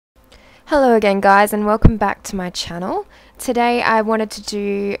Hello again guys, and welcome back to my channel. Today I wanted to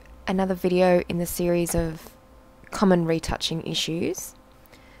do another video in the series of common retouching issues.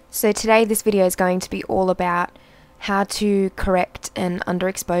 So today this video is going to be all about how to correct an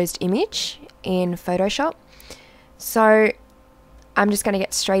underexposed image in Photoshop. So I'm just going to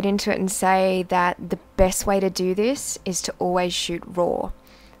get straight into it and say that the best way to do this is to always shoot RAW.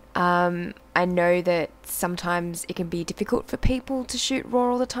 I know that sometimes it can be difficult for people to shoot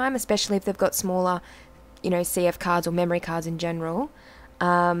RAW all the time, especially if they've got smaller, CF cards or memory cards in general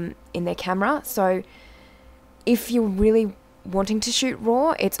in their camera. So if you're really wanting to shoot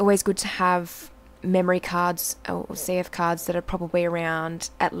RAW, it's always good to have memory cards or CF cards that are probably around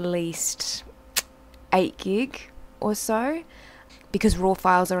at least 8 gig or so, because RAW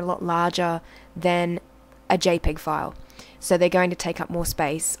files are a lot larger than a JPEG file. So they're going to take up more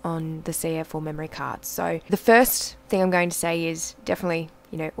space on the CF or memory cards. So the first thing I'm going to say is definitely,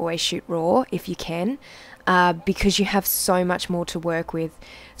 always shoot RAW if you can, because you have so much more to work with.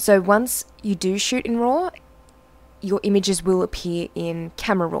 So once you do shoot in RAW, your images will appear in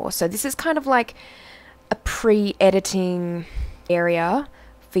Camera Raw. So this is kind of like a pre-editing area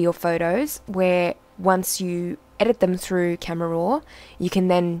for your photos, where once you edit them through Camera Raw, you can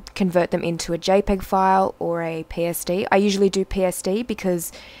then convert them into a JPEG file or a PSD. I usually do PSD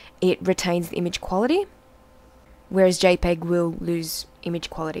because it retains the image quality, whereas JPEG will lose image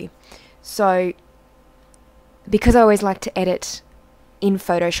quality. So because I always like to edit in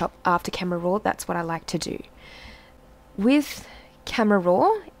Photoshop after Camera Raw, that's what I like to do. With Camera Raw,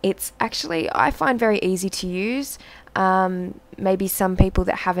 it's actually, I find, very easy to use. Maybe some people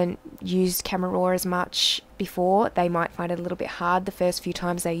that haven't used Camera Raw as much before, they might find it a little bit hard the first few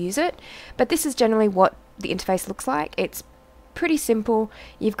times they use it, but this is generally what the interface looks like. It's pretty simple.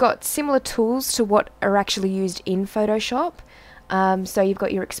 You've got similar tools to what are actually used in Photoshop. So you've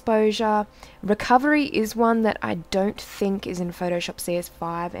got your exposure. Recovery is one that I don't think is in Photoshop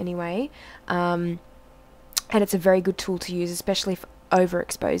CS5 anyway, and it's a very good tool to use, especially for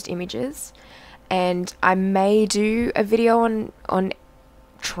overexposed images. And I may do a video on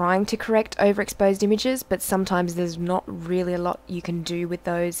trying to correct overexposed images, but sometimes there's not really a lot you can do with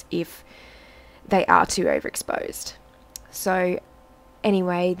those if they are too overexposed. So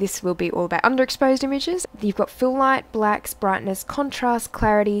anyway, this will be all about underexposed images. You've got fill light, blacks, brightness, contrast,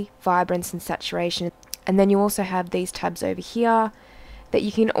 clarity, vibrance, and saturation. And then you also have these tabs over here that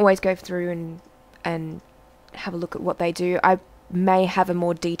you can always go through and have a look at what they do. I may have a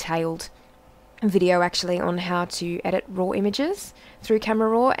more detailed video actually on how to edit RAW images through Camera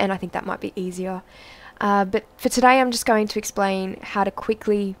Raw, and I think that might be easier. But for today I'm just going to explain how to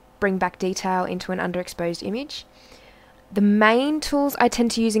quickly bring back detail into an underexposed image. The main tools I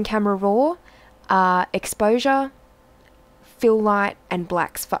tend to use in Camera Raw are exposure, fill light, and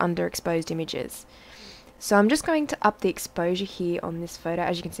blacks for underexposed images. So I'm just going to up the exposure here on this photo.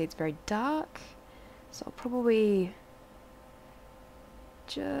 As you can see, it's very dark, so I'll probably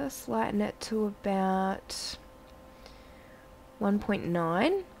just lighten it to about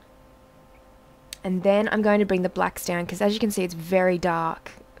 1.9, and then I'm going to bring the blacks down, because as you can see, it's very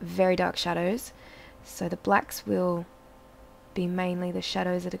dark shadows. So the blacks will be mainly the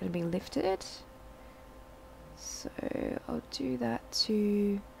shadows that are going to be lifted. So I'll do that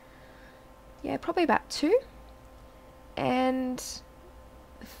to, yeah, probably about 2. And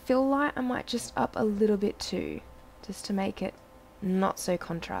the fill light I might just up a little bit too, just to make it not so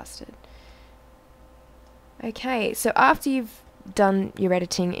contrasted. Okay, so after you've done your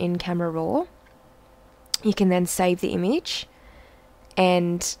editing in Camera Raw, you can then save the image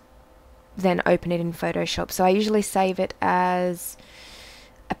and then open it in Photoshop. So I usually save it as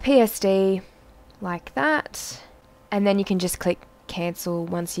a PSD like that, and then you can just click cancel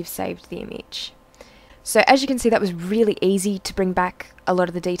once you've saved the image. So as you can see, that was really easy to bring back a lot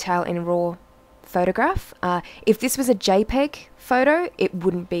of the detail in a RAW photograph. If this was a JPEG photo, it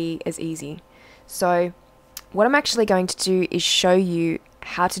wouldn't be as easy. So what I'm actually going to do is show you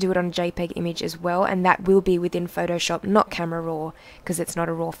how to do it on a JPEG image as well, and that will be within Photoshop, not Camera Raw, because it's not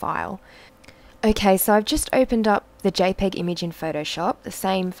a RAW file. Okay, so I've just opened up the JPEG image in Photoshop, the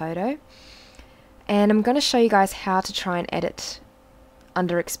same photo, and I'm going to show you guys how to try and edit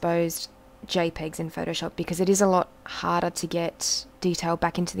underexposed JPEGs in Photoshop, because it is a lot harder to get detail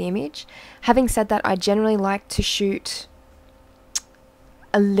back into the image. Having said that, I generally like to shoot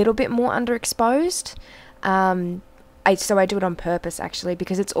a little bit more underexposed. So I do it on purpose actually,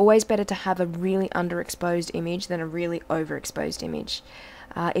 because it's always better to have a really underexposed image than a really overexposed image.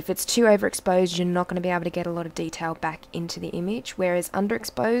 If it's too overexposed, you're not going to be able to get a lot of detail back into the image, whereas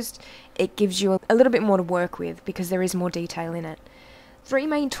underexposed, it gives you a little bit more to work with because there is more detail in it. three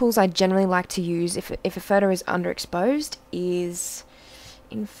main tools I generally like to use if a photo is underexposed is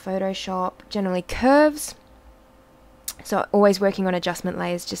in Photoshop, generally curves. So always working on adjustment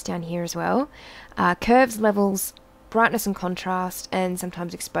layers just down here as well. Curves, levels, brightness and contrast, and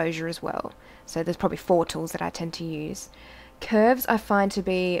sometimes exposure as well. So there's probably four tools that I tend to use. Curves I find to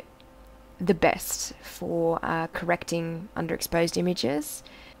be the best for correcting underexposed images.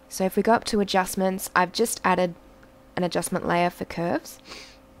 So if we go up to adjustments, I've just added an adjustment layer for curves.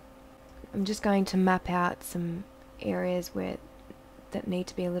 I'm just going to map out some areas that need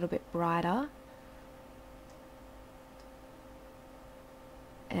to be a little bit brighter.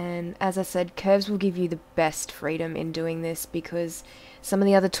 And as I said, curves will give you the best freedom in doing this because some of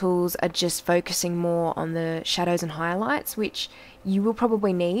the other tools are just focusing more on the shadows and highlights, which you will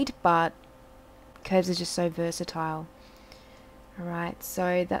probably need, but curves are just so versatile. Alright,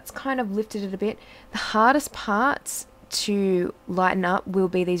 so that's kind of lifted it a bit. The hardest parts to lighten up will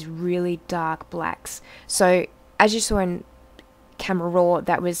be these really dark blacks. So as you saw in Camera Raw,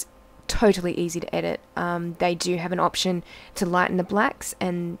 that was totally easy to edit. They do have an option to lighten the blacks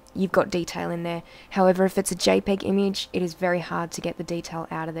and you've got detail in there. However, if it's a JPEG image, it is very hard to get the detail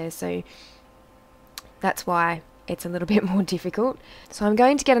out of there, so that's why it's a little bit more difficult. So I'm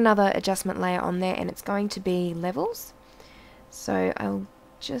going to get another adjustment layer on there, and it's going to be levels. So I'll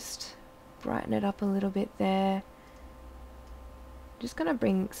just brighten it up a little bit there. Just going to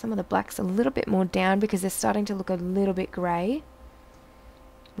bring some of the blacks a little bit more down because they're starting to look a little bit grey,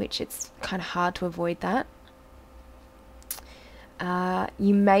 which it's kind of hard to avoid that.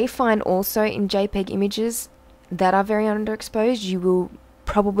 You may find also in JPEG images that are very underexposed, you will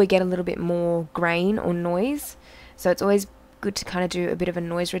probably get a little bit more grain or noise. So it's always good to kind of do a bit of a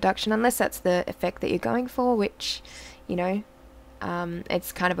noise reduction, unless that's the effect that you're going for, which, you know,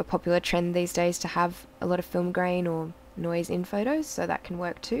 it's kind of a popular trend these days to have a lot of film grain or noise in photos, so that can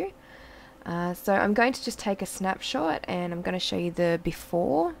work too. So I'm going to just take a snapshot and I'm going to show you the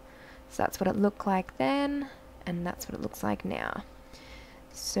before. So that's what it looked like then, and that's what it looks like now.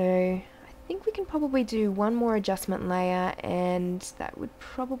 So I think we can probably do one more adjustment layer, and that would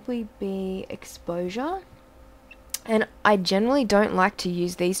probably be exposure. And I generally don't like to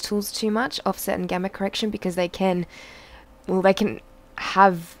use these tools too much, offset and gamma correction, because they can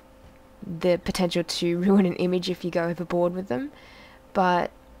have the potential to ruin an image if you go overboard with them.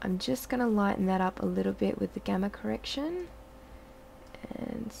 But I'm just going to lighten that up a little bit with the gamma correction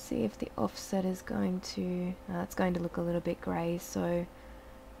and see if the offset is going to, it's going to look a little bit grey, so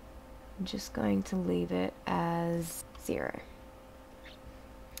I'm just going to leave it as 0.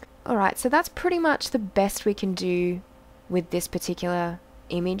 Alright, so that's pretty much the best we can do with this particular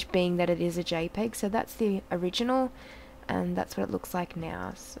image, being that it is a JPEG. So that's the original, and that's what it looks like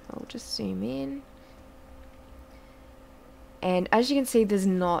now. So I'll just zoom in. And as you can see, there's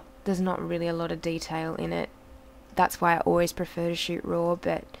not really a lot of detail in it. That's why I always prefer to shoot RAW,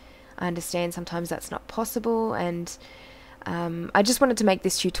 but I understand sometimes that's not possible, and I just wanted to make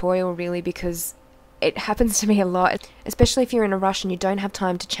this tutorial really because it happens to me a lot, especially if you're in a rush and you don't have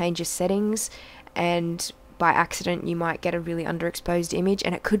time to change your settings, and by accident you might get a really underexposed image,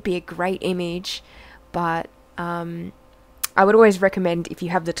 and it could be a great image, but I would always recommend, if you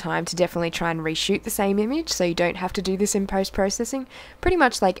have the time, to definitely try and reshoot the same image so you don't have to do this in post-processing, pretty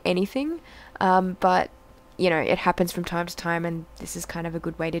much like anything, but you know, it happens from time to time, and this is kind of a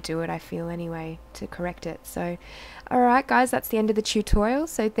good way to do it, I feel, anyway, to correct it. So alright guys, that's the end of the tutorial,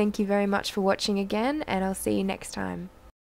 so thank you very much for watching again, and I'll see you next time.